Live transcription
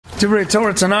Divrei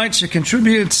Torah tonight should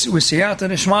contribute with Siyata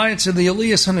Nishmaya to the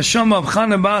Elias and Neshama of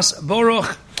Chana Bas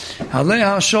Baruch,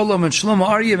 Aleha Shalom and Shlomo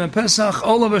Aryeh and Pesach,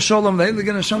 Olav Shalom, the Heilige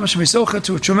Neshama Shemisocha,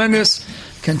 to a tremendous,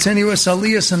 continuous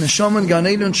Elias and Neshama and Gan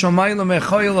Eden Shamayla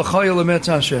Mechayel Achayel Emet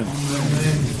Hashem.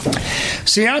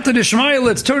 Siyata Nishmaya,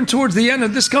 let's turn towards the end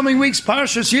of this coming week's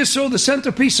Parshas Yisro, the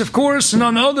centerpiece, of course,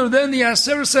 none other than the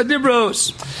Aseret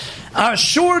Adibros. A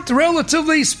short,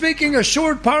 relatively speaking, a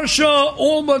short parsha,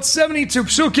 all but 72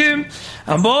 psukim.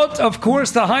 But, of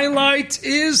course, the highlight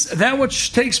is that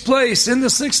which takes place in the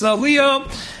 6th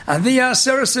Aliyah and the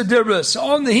Aseret Adibros.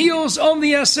 On the heels of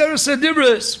the Aseret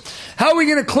Adibros, how are we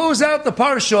going to close out the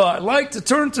parsha? I'd like to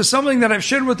turn to something that I've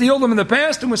shared with the Olam in the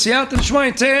past, and with Siyata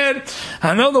Nishmaya to add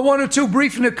another one or two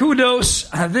brief nekudos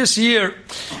this year.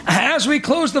 As we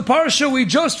close the parsha, we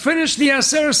just finished the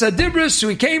Aseret Adibros.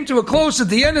 We came to a close at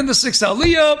the end of the 6th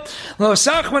Aliyah.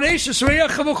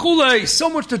 So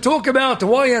much to talk about.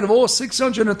 Why out of all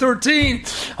 613?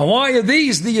 Why are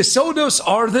these the Yesodos?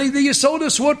 Are they the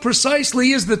Yesodos? What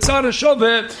precisely is the Tzad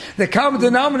HaShaveh, the common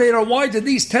denominator? Why did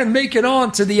these 10 make it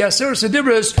on to the Aseret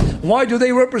Adibros? Why do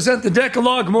they represent the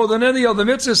Decalogue more than any other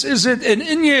mitzvahs? Is it an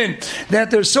inyan that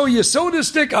they're so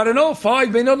Yesodistic? I don't know. 5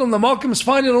 Beinadam L'Malkams,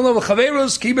 5 Beinadam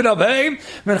L'Chaveros, Kibid Avheim,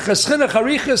 Men Cheschina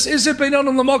Charichas. Is it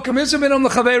Beinadam L'Malkam? Is it Beinadam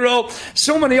L'Chavero?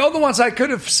 So many other ones I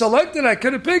could have selected, I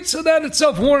could have picked, so that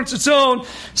itself warrants its own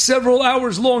several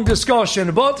hours long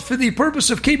discussion. But for the purpose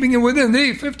of keeping it within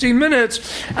the 15 minutes,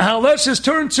 let's just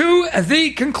turn to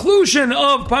the conclusion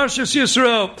of Parshas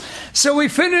Yisro. So we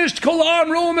finished Kol Ha'am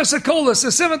Ro'u Mesakolos. The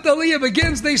 7th Aliyah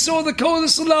begins. They saw the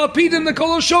Kolos La'apidim, the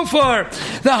Kolos Shofar,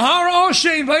 the Har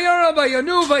Oshem, Vayara,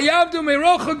 Vayanu, Vayavdu,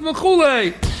 Merochak,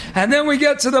 V'chulei. And then we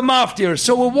get to the Maftir.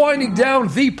 So we're winding down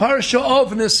the parsha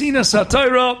of Nesina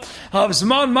Satira, of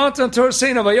Zman Matan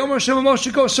Torseina, Vayomer Shem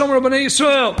Moshiko Shomer B'nai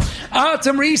Yisrael,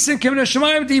 Atam Risin Kim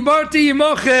Neshamayim Dibarti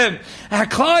Yimachem.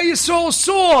 Klal Yisrael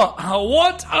saw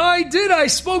what I did. I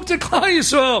spoke to Klal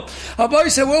Yisrael.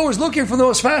 Abai said, we're always looking for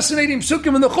those fascinating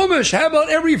psukim in the Chumash. How about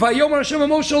every Vayomer Hashem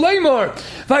Moshe Lemor,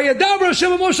 Vayadabra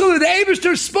Hashem Moshe? The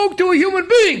Eibishter spoke to a human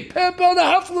being. Pepel the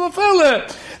Hafla Mafele.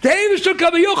 The Eibishter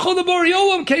Kabayochel the Borei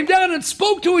Olam came down and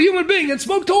spoke to a human being and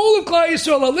spoke to all of Klal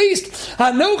Yisrael. At least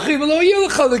Anochi v'lo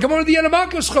Yilcha. The Gemara the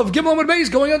Yanamakos Chav Gimel Amud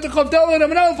Beis going on to Chav Daled and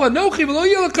Amud Alpha. Anochi v'lo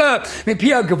Yilcha.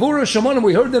 Mipia Gevura Shemanim.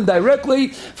 We heard them directly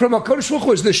from HaKadosh Baruch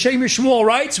Hu. The Shem Yishmuel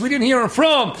writes. We didn't hear them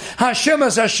from Hashem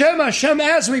as Hashem. Hashem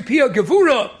as Mipia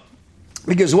Gevura.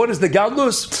 Because what is the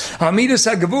Gadlus? Amidas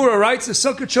HaGevura writes, the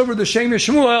Sukkot Shover, the Shem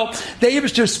Shmuel, the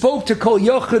Eibishter spoke to Kol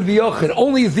Yochid V'Yochid.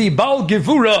 Only the Baal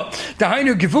Gevura, the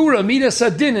Hainu Gevura, Midas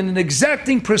Adin, in an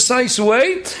exacting, precise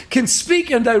way, can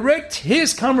speak and direct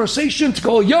his conversation to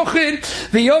Kol Yochid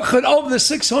V'Yochid of the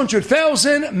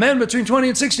 600,000 men between 20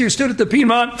 and 60 who stood at the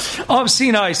Piedmont of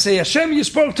Sinai. Say, Hashem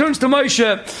Yisparach turns to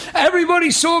Moshe. Everybody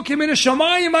saw him in a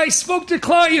Shamayim. I spoke to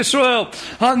Klal Yisrael.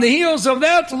 On the heels of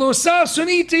that, Lo Sasun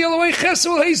Iti Elohei they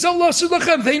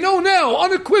know now,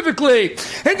 unequivocally,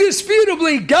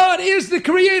 indisputably, God is the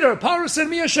creator. So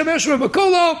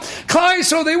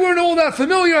they weren't all that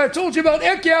familiar. I told you about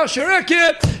Eke Asher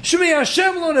Eke, Shemi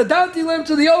Hashem Lo Nadati Lem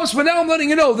to the Os, but now I'm letting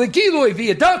you know, the Giloi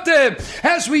V'Yadatem,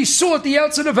 as we saw at the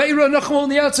outset of Eira, Nachmon,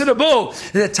 the outset of Bo,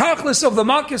 the Tachlis of the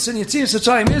Makkas and Yetzias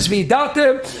Hatzayim is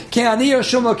V'Yadatem, Ke'ani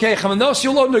Hashem Lokechem, and thus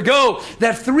you'll undergo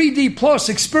that 3D plus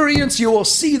experience. You will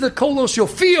see the Kolos, you'll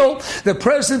feel the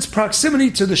presence, proximity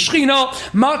to the Shechina.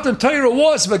 Matan Torah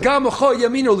was V'Gamacha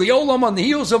Yaminu Liolam, on the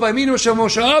heels of Aminu Shem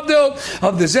Moshe Abdo,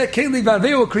 of the Zek Keli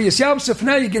Vanveo Kriyas Yamsef.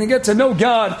 Now you're going to get to know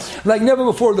God like never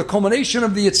before. The culmination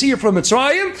of the Yitzir from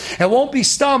Mitzrayim. It won't be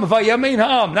Stam Vayamin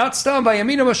Ha'am, not Stam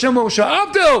Vayaminu Hashem Moshe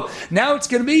Abdo. Now it's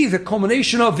going to be the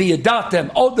culmination of the Yadatem,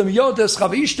 Odem Yodas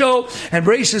Chavishto, and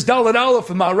braces Dalet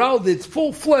Aleph and Maharal, the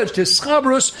full-fledged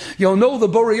Hischabrus. You'll know the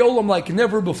Borei Olam like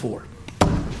never before.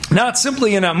 Not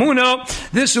simply an Amunah.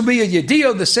 This will be a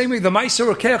Yediyah, the same way the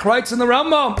Meiser Rokeach writes in the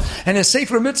Rambam. And in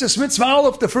Sefer Mitzvahs, Mitzvah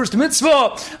Aleph, the first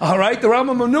mitzvah. Alright, the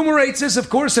Rambam enumerates this, of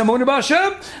course, Amunah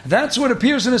B'Hashem. That's what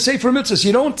appears in the Sefer Mitzvahs.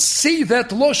 You don't see that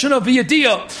Loshen of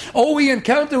Yediyah. Oh, we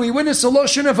encounter, we witness a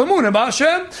Loshen of Amunah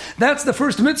B'Hashem. That's the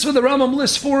first mitzvah the Rambam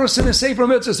lists for us in the Sefer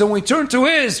Mitzvahs. And we turn to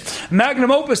his magnum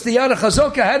opus, the Yad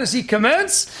HaChazaka. How does he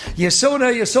commence?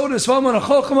 Yesoda Svaman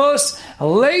HaChochmos,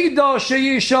 Leida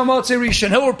Sheyisham Atzerishan.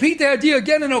 He'll repeat the idea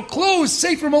again, and I'll close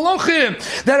Sefer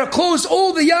Malachim. That'll close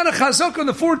all the Yana Chazak in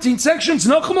the 14 sections.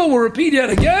 Nachma will repeat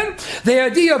it again. The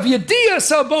idea of Yediyah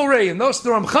Saborei, and thus the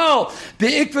Ramchal,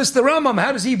 Be'ikvis the Rambam,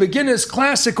 how does he begin his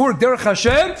classic work, Derech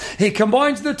Hashem? He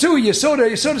combines the two,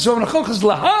 Yesoda, so Nachachas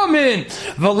Lahamin,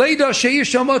 Valeda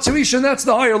Sheish Amatzuish, and that's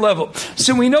the higher level.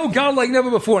 So we know God like never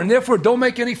before, and therefore don't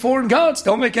make any foreign gods,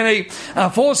 don't make any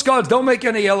false gods, don't make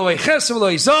any Eloi Ches,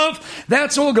 Eloi Zav.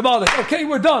 That's all Gabalit. Okay,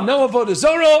 we're done. No Avodah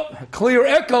Zarah, clear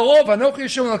echo of Anochi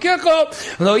Hashem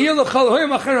Lakecha, Lo Yilach Elohim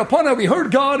Acher Apana. We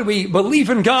heard God, we believe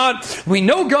in God, we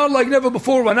know God like never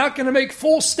before. We're not going to make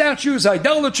false statues,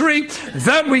 idolatry.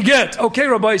 That we get. Okay,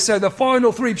 Rabbi said the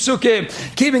final three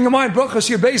psukim, keeping in mind Brachas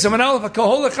Yirbeizam and Aleph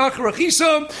Kaholach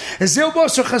Acharachisam, Zil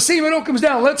Basar Chasim, it all comes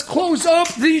down. Let's close up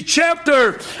the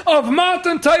chapter of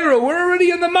Matan Torah. We're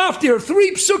already in the Maftir.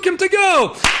 3 psukim to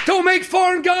go. Don't make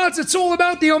foreign gods. It's all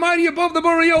about the Almighty above the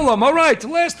Borei Olam. All right,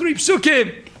 last 3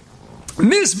 psukim.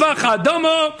 Mizbach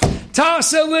Adama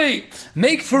Taseli.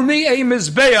 Make for me a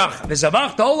Mizbeach.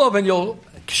 Mizabach Olav, and you'll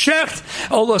shecht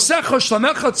olosecha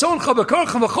shlemecha tzoncha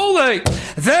bekorcha v'cholei.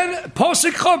 Then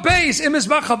posik chabeis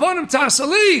imizbach havonim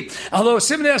tasali alo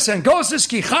simnes and goses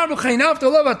ki charbu chaynav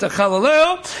tolava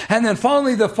techalaleo. And then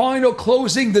finally the final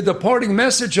closing, the departing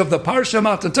message of the parsha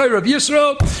Matan Torah of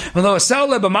Yisro. V'lo asal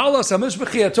lebamalas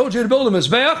hamizbechi. I told you to build a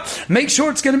mizbeach. Make sure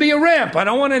it's going to be a ramp. I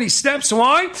don't want any steps.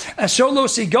 Why? Asholo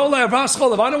sigola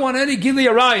avraschol. I don't want any gili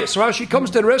arayis. Rashi comes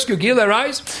to the rescue. Gili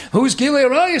arayis. Who's gili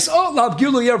arayis? Oh, lav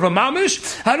gilu yerva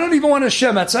mamish. I don't even want a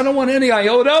shemetz. I don't want any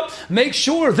iota. Make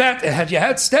sure that had you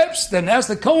had steps, then as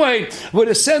the Kohen would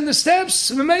ascend the steps,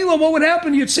 what would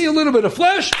happen? You'd see a little bit of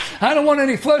flesh. I don't want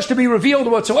any flesh to be revealed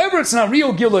whatsoever. It's not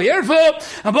real Gilui Erva.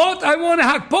 But I want to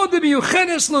hakpod the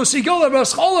Yuchenes lo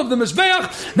sigol all of the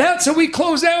Mizbeach. That's how we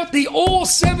close out the all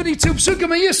 72 psukim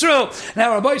of Yisro.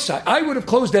 Now, Rabbi Shai, I would have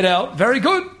closed it out. Very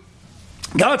good.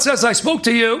 God says, I spoke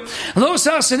to you.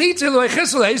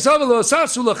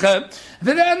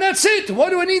 And that's it. Why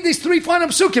do I need these 3 final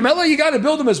psukim? Ella, you got to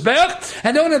build a mizbech,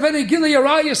 and don't have any gili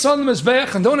arayas on the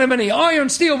mizbech, and don't have any iron,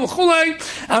 steel, v'chulei.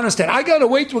 I understand. I got to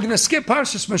wait. We're going to skip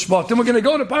Parshas Mishpat, then we're going to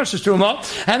go to Parshas Truma,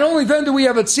 and only then do we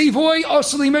have a tzivoy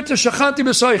osli mita shachanti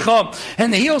b'soicham.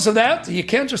 And the heels of that, you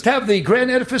can't just have the grand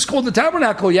edifice called the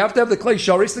tabernacle. You have to have the clay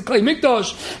sharis, the clay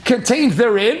mikdash contained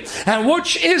therein. And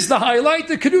which is the highlight?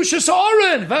 The kedushas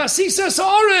Aaron, v'asisas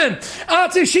Aaron.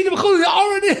 The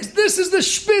Aaron is. This is the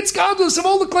spitz godless of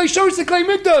all the clay sharis, the clay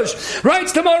mikdash.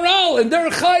 Writes to Maral and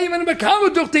Derech Chaim and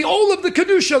Mekamaduch, all of the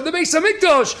kedusha of the Beis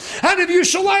Hamikdash. And of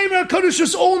Yerushalayim, our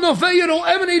kedusha all noveyed, all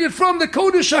emanated from the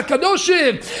Kodesh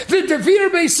HaKadoshim. V'tevir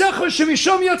beisecha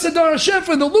shemisham yatzadar Hashem,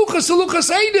 from the Luchas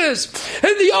Eides,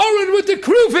 and the Aaron with the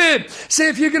Kruvim. Say,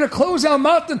 if you're going to close out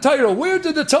Matan Torah, where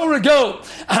did the Torah go?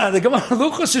 The Gemara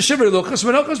Luchas Shivri Luchas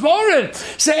Menachas Ba'aron.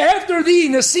 Say, after the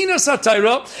Nesina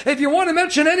Satira, if you want to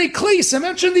mention any klis,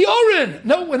 mention the Aaron.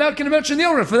 No, we're not going to mention the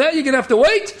Aaron. For that, you're going to have to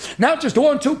wait. Not just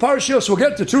 1, 2 parashiyos. We'll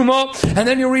get to Truma, and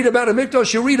then you read about a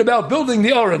mikdash. You read about building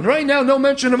the Aaron. Right now, no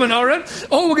mention of an Aaron.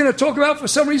 All we're going to talk about, for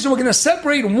some reason, we're going to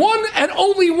separate one and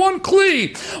only one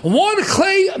kli, one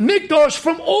clay mikdash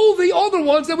from all the other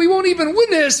ones that we won't even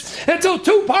witness until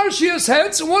 2 parashiyos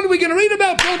hence. What are we going to read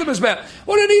about? Build the mizbech.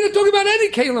 What do I need to talk about any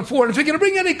kalim for? And if you're going to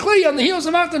bring any kli on the heels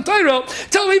of Matan Torah,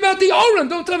 tell me about the Aaron.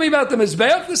 Don't tell me about the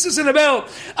mizbech. This isn't about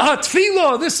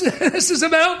tefillah. This is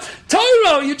about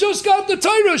Torah. You just got the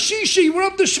Torah. Shishi. We're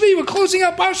up to Shvi. We're closing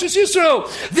out Parshas Yisro.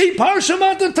 The Parsha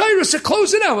Matan Torah. So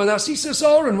close it out with Asisas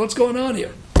Aaron. What's going on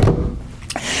here?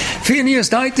 Phineas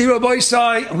Daiti Rabbi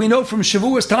Sai. We know from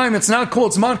Shavuos time it's not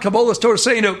called Zman Kabbalas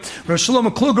Torseinu. Rosh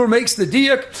Shlomo Kluger makes the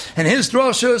diak and his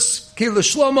drashas.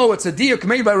 Shlomo, it's a diak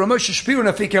made by Ramesh Shapiro and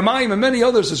Afik Yamayim and many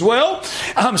others as well.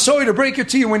 I'm sorry to break it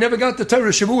to you, we never got the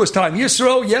Torah Shavuos time.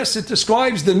 Yisro, yes, it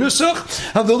describes the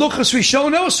nusach of the Luchas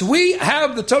Rishonos. We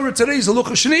have the Torah today's the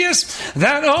Luchas Shnias,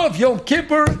 that of Yom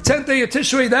Kippur, 10th day of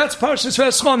Tishrei, that's Parshas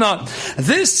Veschanan.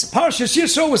 This Parshas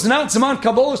Yisro was not Zman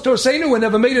Kabbalas Torseinu, and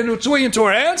never made it its way into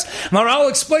our hands. Maral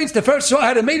explains the first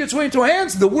had it made its way into our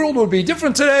hands, the world would be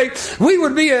different today. We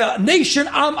would be a nation,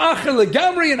 Am Acher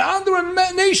Legamri, and under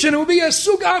nation, it would be a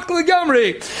Sug Ach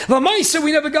Legamri. Lamaisa,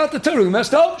 we never got the Torah. We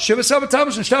messed up. Shiva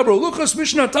Sabatamas and Shtabro Luchas,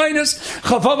 Mishnah Tainis,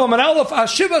 Chavav Amalaf,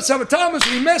 Shiva Sabatamas,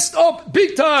 we messed up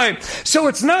big time. So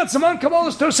it's not Zaman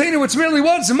Kabbalas Torseinu, it's merely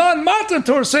what? Zaman Matan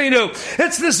Torseinu.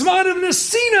 It's the Zaman of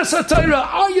Nesina Satira,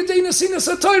 Ayadei Nesina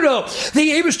Satira.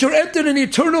 The Eibishter entered an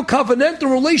eternal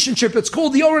covenantal relationship. It's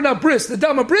called the Oren Abris, the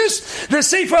Dam Abris, the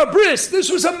Sefer Abris.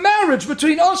 This was a marriage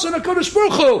between us and HaKadosh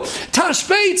Baruch Hu.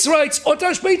 Tashbeitz writes, or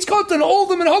Tashbeitz Kotan, all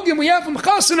the Menhagim psugim we have from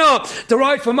Chasana,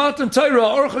 derived from Matan Torah,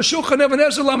 Aruch HaShulchan, Even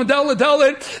Ezer, Lamed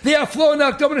Dalet, the Aflo,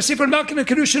 Nakdom, and Sefer Makin, and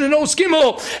Kedushin, and Os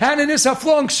Gimel, and in this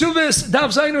Aflo, Ksuvis,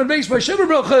 Dav Zayin, and Beis by Shiva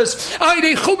Brachas,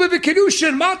 Aydei Chubah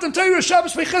v'Kedushin, Matan Torah,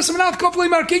 Shabbos v'Chesem, and Avkoflei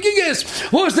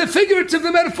Markigigis, was the figurative,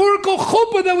 the metaphorical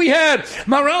chuppah that we had.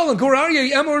 Maral and Gur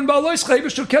Aryeh, Emor and Baal Lois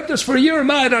Chavish kept us for a year in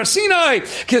Ma'ad Har Sinai,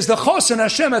 because the Chos and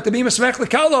Hashem at the Bima Smech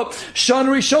Lekala, Shan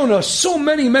Rishona, so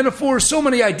many metaphors, so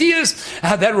many ideas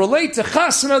that relate to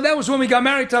Chasana. That was when we got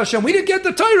married to Hashem. We didn't get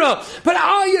the Torah, but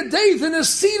Ayadei, the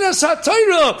Nesinas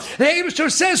HaTorah, the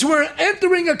Eibishter says we're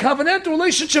entering a covenantal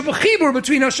relationship, a chibur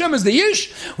between Hashem as the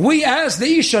Ish, we as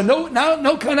the Isha.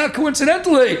 Not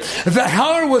coincidentally. The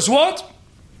Har was what?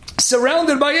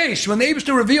 Surrounded by Eish. When the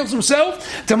Eibishter reveals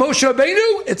himself to Moshe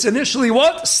Rabbeinu, it's initially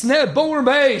what? Sneh Boer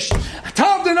B'Eish.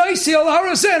 Tav Denaisi Al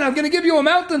Harazen. I'm going to give you a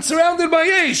mountain surrounded by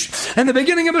Eish. And the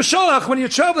beginning of a Shalach, when you're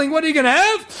traveling, what are you going to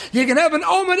have? You're going to have an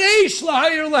Omad Eish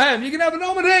Lahayir Lahem. You're going to have an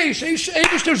Omad Eish.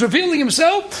 Eibishter's revealing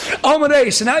himself. Omad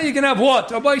Eish. And now you're going to have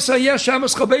what? Rabbi Sayesh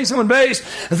Shamas Chabezim and Beis.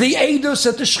 The Eidos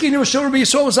at the Shechina Shor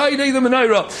B'Yisrael Zayidei the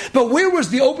Menorah. But where was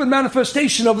the open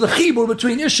manifestation of the Chibur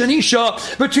between Ish and Isha,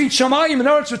 between Shamayim and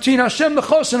Aretz, between Hashem the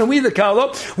Chosin and we the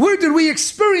Kala? Where did we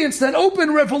experience that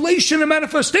open revelation and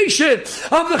manifestation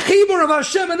of the Chibur of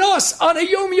Hashem and us on a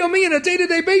Yom Yomi and a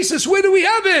day-to-day basis? Where do we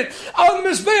have it? On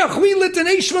Mizbeach, we lit an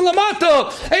Eish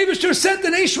Melamata. Eibishter sent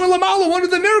an Eish Melamala. One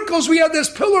of the miracles, we had this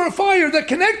pillar of fire that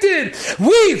connected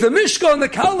we, the Mishka and the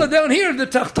Kala down here, the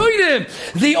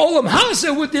Tachtoidim, the Olam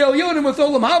Hazeh with the Elyonim, with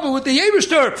Olam Haba, with the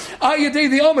Eibishter. Ayadei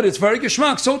the Omid. It's very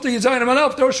geschmack. Sota Yizayim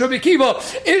Manaf, Dor Shabi Kiva.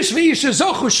 Ish v'Isha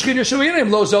Zochu, Shchina Shaviyanim,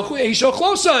 Lo Zochu, Eisha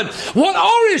Chlosan. What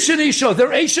are Ish and Isha? They're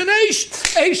Eish and Eish.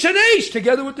 Eish and Eish,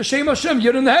 together with the Shem Hashem,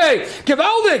 Yud and the Hey.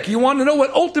 Givaldik. You want to know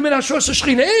what ultimate Hashras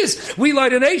Shechina is? We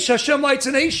light an Eish, Hashem lights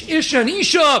an Eish, Ish and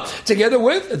Isha, together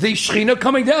with the Shechina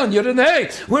coming down, Yud and the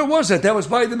Hey. Where was it? That was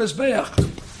by the Mizbeach.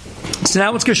 So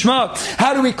now it's Geshmak.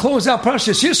 How do we close out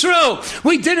Parshas Yisro?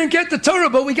 We didn't get the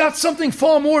Torah, but we got something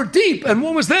far more deep. And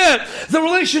what was that? The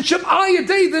relationship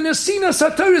Ayadei, the Nesinas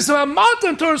HaTorah, so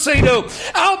Matan Torah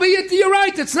Seinu. Albeit, you're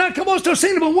right, it's not Kamos Torah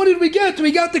Seinu, but what did we get?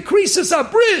 We got the Krisis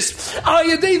HaBris.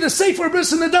 Ayadei, the Sefer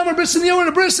Bris and the Damar Bris and the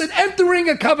Oren Bris, and entering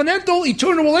a covenantal,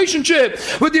 eternal relationship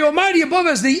with the Almighty above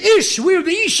as the Ish. We're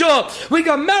the Isha. We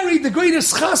got married, the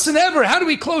greatest Chasen ever. How do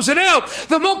we close it out?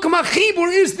 The Mokum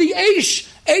HaChibur is the Ish.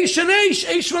 Eish and Eish,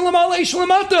 Eish Malamal, Eish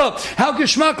Lamata. How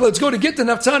Geshmak? Let's go to get the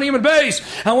Naftanim and Beis.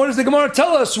 And what does the Gemara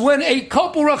tell us? When a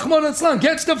couple, Rahman and Tzlan,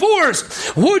 gets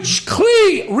divorced, which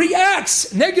Kli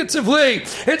reacts negatively?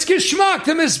 It's Geshmak.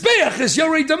 The Mizbeach is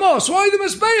Yorei Damos. Why the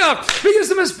Mizbeach? Because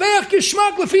the Mizbeach,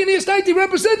 Geshmak, Lefinius Daiti,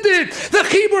 represented the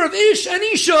Chibur of Ish and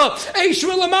Isha. Eish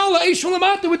Malamala, Eish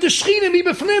Malamata, with the Shechina,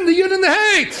 Mibafnim, the Yud and the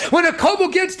Hey. When a couple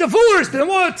gets divorced, then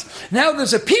what? Now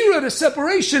there's a period of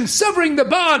separation, severing the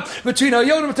bond between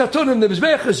Yonim Tatonim, the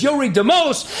Mizbeach is Yorei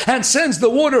Damos, and sends the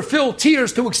water-filled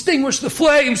tears to extinguish the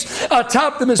flames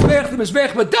atop the Mizbeach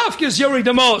Badafka is Yorei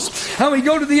Damos. And we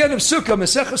go to the end of Sukkah,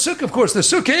 Masechah Sukkah, of course. The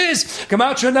Sukkah is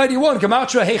Gematria 91,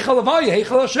 Gematria Heichal Havaya,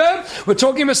 Heichal Hashem. We're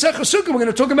talking Masechah Sukkah. We're going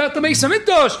to talk about the Meis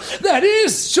HaMikdash. That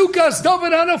is Sukkah's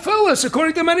David Hanophelis,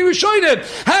 according to many Rishonim.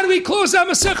 How do we close out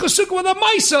Masechah Sukkah with a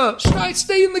Maisa?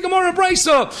 Stay in the Gemara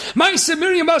Brisa. Maisa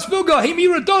Miriam Bas Bilga,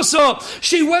 Himira Dosa.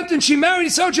 She went and she married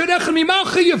Sarjad Echem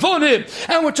Yevonim.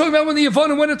 And we're talking about when the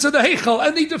Yevonim went into the Heichal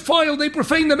and they defiled, they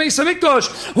profaned the Meis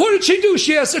HaMikdash. What did she do?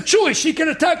 She has a choice. She can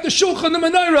attack the Shulchan, the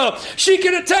Menorah. She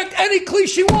can attack any Kli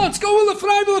she wants. Go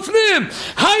L'fnai V'L'fnim.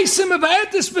 Haisim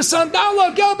V'Etis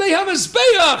B'Sandala Gabe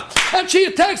HaMizbeach. And she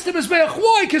attacks the Mizbeach.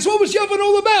 Why? Because what was Yavon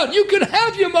all about? You can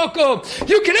have your makom.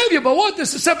 You can have your, but what?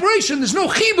 There's a separation. There's no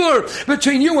chibur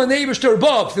between you and the Eibishter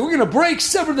above. We're going to break,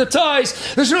 sever the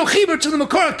ties. There's no chibur to the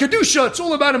Makar Kedusha. It's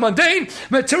all about a mundane,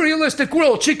 materialistic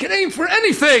world. She can aim for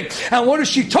anything. And what does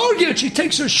she target? She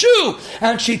takes her shoe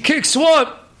and she kicks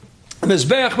what?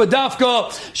 Mizbeach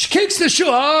Badafka. She kicks the shoe.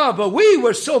 But we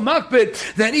were so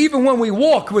makbid that even when we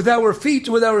walk with our feet,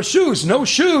 with our shoes, no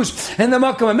shoes in the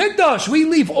Makom HaMikdash, we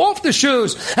leave off the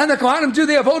shoes. And the Kohanim do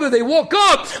the avoda. They walk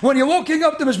up. When you're walking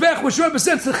up the Mizbeach, which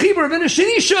represents the Chibur of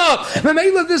Inishanisha,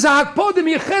 Memela there's a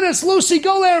Hakpodim Yecheres Lucy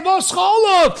Goler Voscha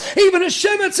Olav. Even a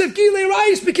Shemetz of Gilei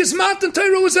Rais, because Matan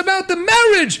Torah was about the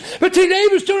marriage between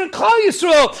Eibishter and Klal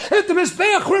Yisrael. If the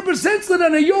Mizbeach represents that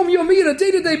on a Yom Yomi, on a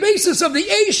day-to-day basis of the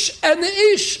Eish and the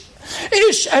Ish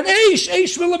Ish and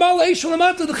Eish v'lamala, Eish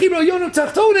v'lamata, the Chibur Yonah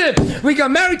Tachtonim. We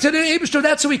got married to the Eibishter.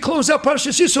 That's how we close out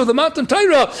Parshas Yisro, the Matan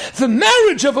Torah, the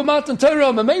marriage of a Matan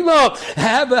Torah. Mamela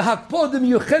have a hakpodim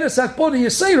yucheres hakpodim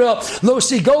yisera lo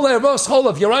sigola eros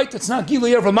cholav. You're right. It's not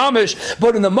Gilui ever mamish,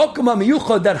 but in the Mokum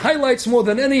HaMiyuchad that highlights more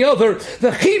than any other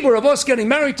the Chibur of us getting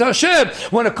married to Hashem.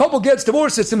 When a couple gets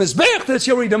divorced, it's the Mizbeach that's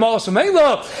Yoredim also.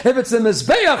 If it's the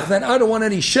Mizbeach, then I don't want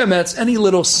any shemets, any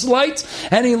little slight,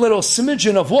 any little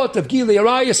smidgen of what? Of Gilui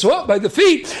Arayah. So by the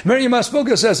feet, Miriam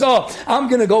Aspoga says, I'm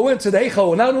going to go into the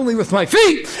Eicho, not only with my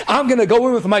feet, I'm going to go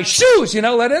in with my shoes.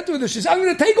 Let into the shoes. I'm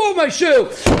going to take off my shoe.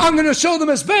 I'm going to show them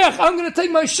as Mizbeach. I'm going to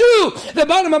take my shoe, the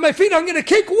bottom of my feet. I'm going to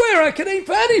kick where? I can aim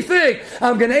for anything.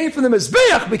 I'm going to aim for the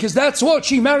Mizbeach because that's what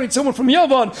she married someone from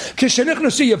Yavan.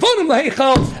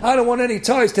 I don't want any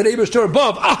ties to the Eibishter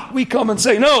above. We come and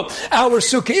say, no, our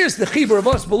sukkah is the Chibur of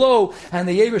us below, and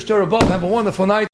the Eibishter above. Have a wonderful night.